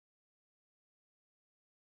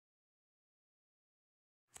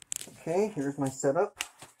Okay, here's my setup.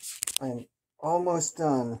 I'm almost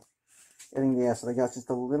done adding the acid. I got just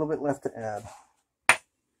a little bit left to add.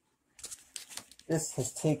 This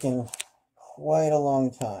has taken quite a long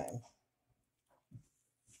time.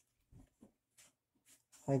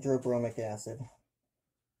 Hydrobromic acid.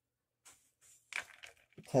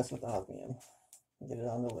 Test with osmium. Get it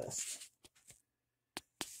on the list.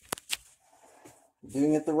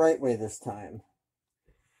 Doing it the right way this time.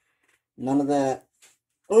 None of that,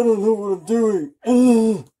 I don't know what I'm doing.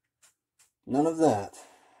 Ugh. None of that.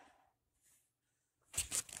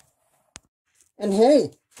 And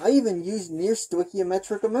hey, I even used near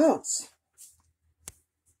stoichiometric amounts.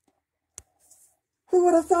 Who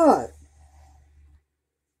would have thought?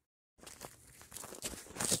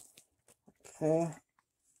 Okay.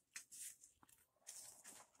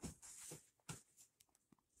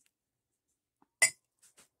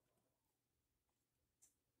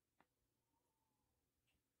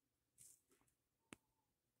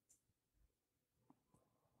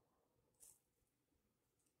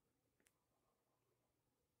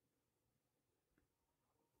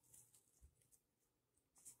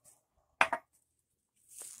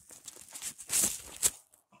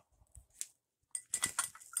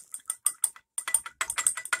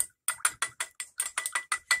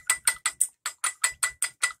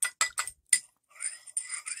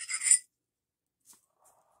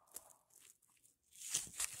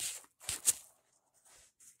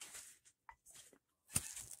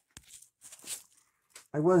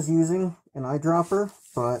 I was using an eyedropper,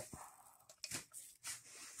 but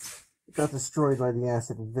it got destroyed by the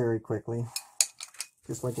acid very quickly,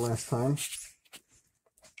 just like last time.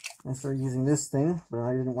 I started using this thing, but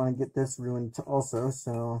I didn't want to get this ruined also,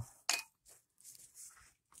 so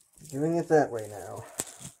doing it that way now.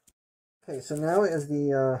 Okay, so now as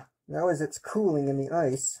it's cooling in the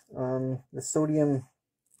ice, the sodium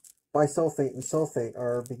bisulfate and sulfate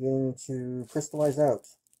are beginning to crystallize out.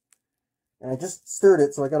 And I just stirred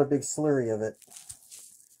it, so I got a big slurry of it.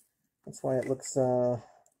 That's why it looks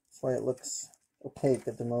opaque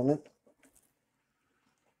at the moment.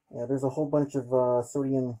 Yeah, there's a whole bunch of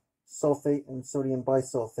sodium sulfate and sodium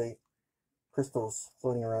bisulfate crystals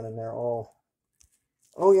floating around in there. All.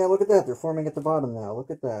 Oh yeah, look at that! They're forming at the bottom now. Look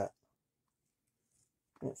at that.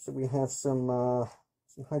 Yeah, so we have some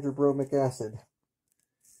hydrobromic acid.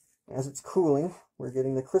 As it's cooling, we're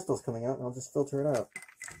getting the crystals coming out, and I'll just filter it out.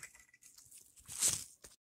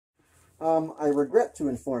 I regret to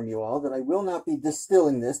inform you all that I will not be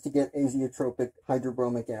distilling this to get azeotropic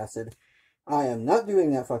hydrobromic acid. I am not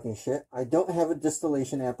doing that fucking shit. I don't have a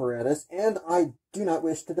distillation apparatus, and I do not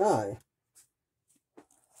wish to die.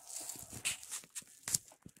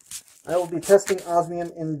 I will be testing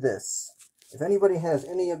osmium in this. If anybody has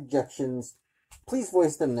any objections, please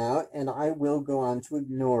voice them now, and I will go on to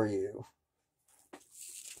ignore you.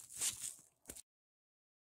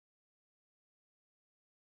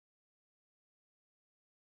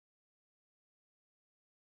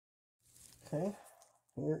 Okay,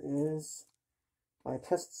 here is my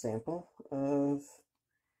test sample of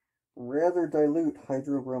rather dilute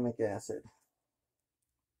hydrobromic acid.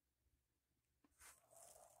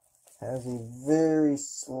 It has a very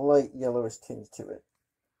slight yellowish tinge to it.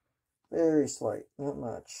 Very slight, not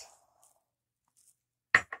much.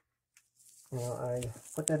 Now I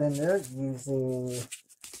put that in there using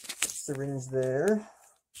a syringe there.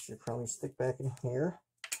 Should probably stick back in here.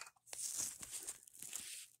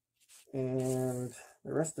 And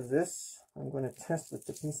the rest of this, I'm going to test with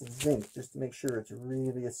a piece of zinc just to make sure it's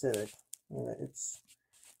really acidic and that it's,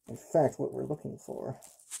 in fact, what we're looking for.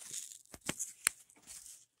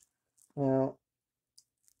 Now,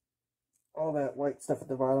 all that white stuff at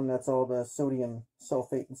the bottom, that's all the sodium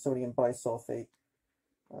sulfate and sodium bisulfate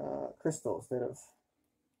crystals that have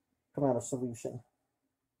come out of solution.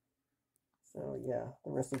 So, yeah,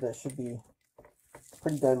 the rest of that should be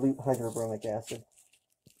pretty dilute hydrobromic acid.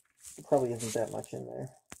 There probably isn't that much in there.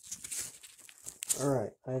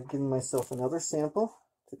 Alright, I've given myself another sample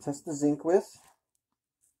to test the zinc with.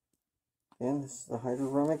 And this is the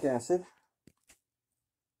hydrobromic acid.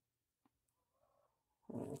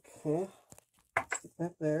 Okay, stick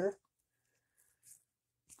that there.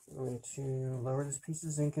 I'm going to lower this piece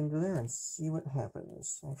of zinc into there and see what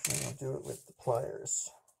happens. Actually, I'll do it with the pliers.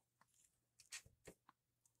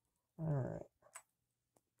 Alright.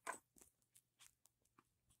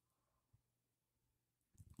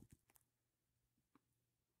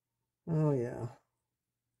 Oh yeah.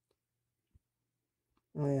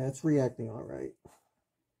 Oh yeah, it's reacting all right.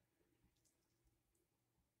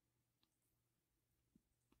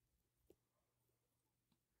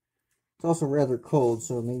 It's also rather cold,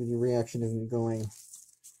 so maybe the reaction isn't going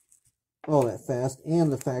all that fast,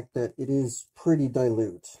 and the fact that it is pretty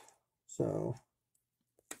dilute. So,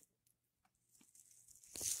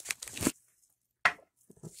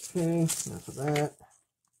 okay, enough of that.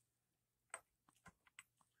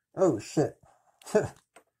 Oh shit.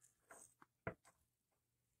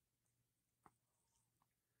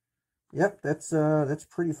 Yep, that's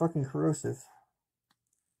pretty fucking corrosive.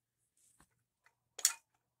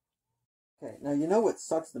 Okay, now you know what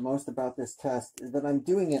sucks the most about this test is that I'm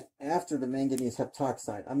doing it after the manganese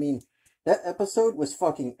heptoxide. I mean, that episode was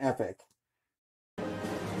fucking epic.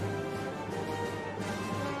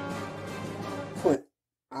 Put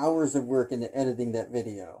hours of work into editing that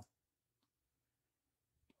video.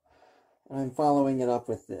 And I'm following it up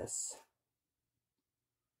with this.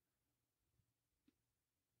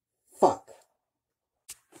 Fuck.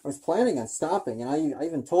 I was planning on stopping, and I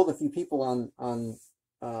even told a few people on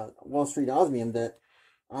Wallstreetosmium that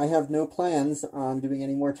I have no plans on doing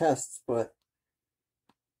any more tests, but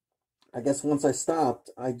I guess once I stopped,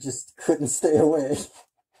 I just couldn't stay away.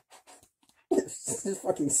 It's just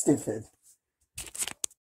fucking stupid.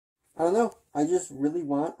 I don't know. I just really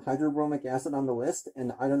want hydrobromic acid on the list,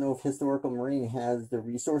 and I don't know if Historical Marine has the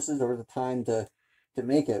resources or the time to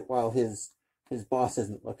make it while his boss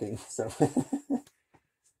isn't looking. So,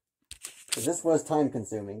 because this was time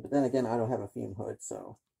consuming, but then again, I don't have a fume hood,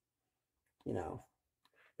 so you know.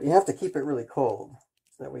 But you have to keep it really cold,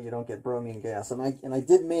 so that way you don't get bromine gas. And I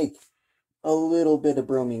did make a little bit of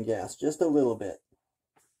bromine gas, just a little bit,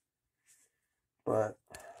 but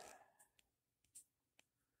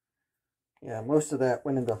yeah, most of that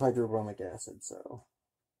went into hydrobromic acid. So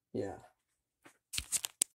yeah,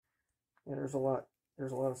 there's a lot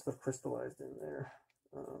of stuff crystallized in there,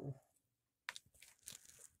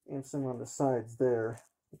 and some on the sides there,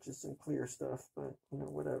 which is some clear stuff, but you know,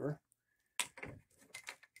 whatever.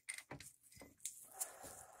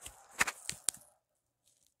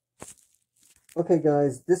 Okay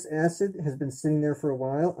guys, this acid has been sitting there for a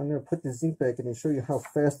while. I'm going to put the zinc back in and show you how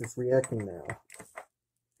fast it's reacting now.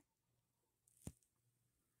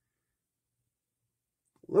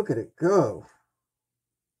 Look at it go.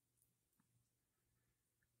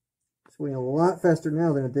 It's going a lot faster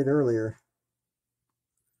now than it did earlier.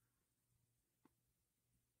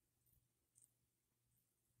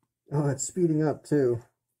 Oh, it's speeding up too.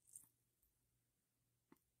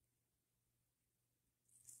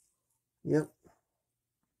 Yep.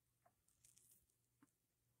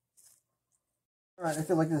 Alright, I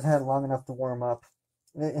feel like this had long enough to warm up.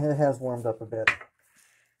 It has warmed up a bit.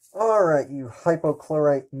 Alright, you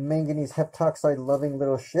hypochlorite manganese heptoxide loving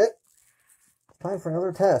little shit. Time for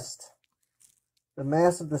another test. The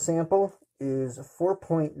mass of the sample is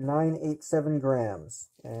 4.987 grams.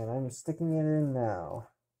 And I'm sticking it in now.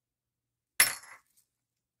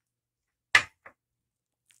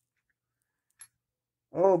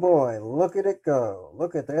 Oh boy, look at it go.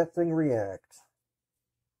 Look at that thing react.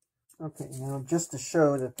 Okay, now just to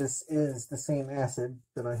show that this is the same acid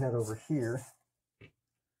that I had over here, I'm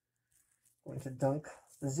going to dunk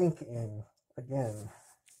the zinc in again.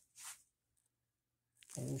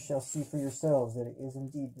 And you shall see for yourselves that it is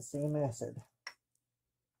indeed the same acid.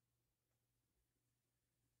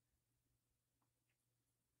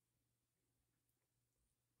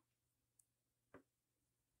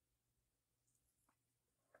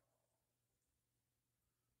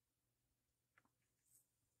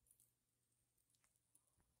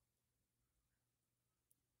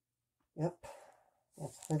 Yep,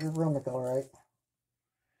 that's hydrobromic, alright.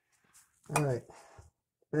 Alright,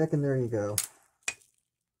 back in there you go.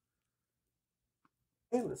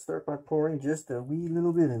 Okay, let's start by pouring just a wee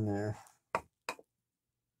little bit in there.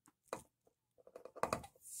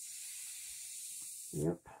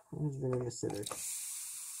 Yep, it's very acidic.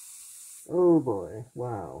 Oh boy,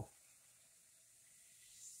 wow.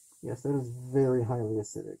 Yes, that is very highly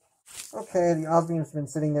acidic. Okay, the osmium's been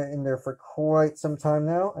sitting there in there for quite some time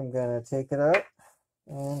now. I'm going to take it out,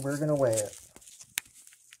 and we're going to weigh it.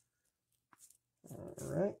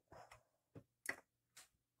 Alright.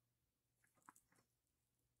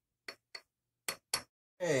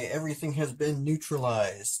 Okay, everything has been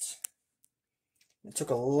neutralized. It took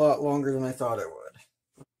a lot longer than I thought it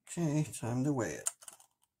would. Okay, time to weigh it.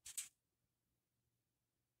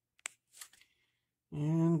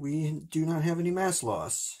 And we do not have any mass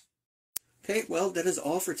loss. Okay, well, that is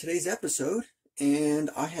all for today's episode, and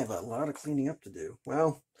I have a lot of cleaning up to do.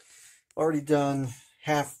 Well, already done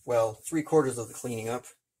three-quarters of the cleaning up.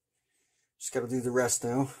 Just got to do the rest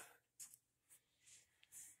now.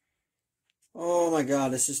 Oh my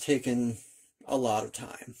god, this has taken a lot of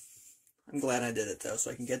time. I'm glad I did it, though, so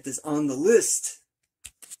I can get this on the list.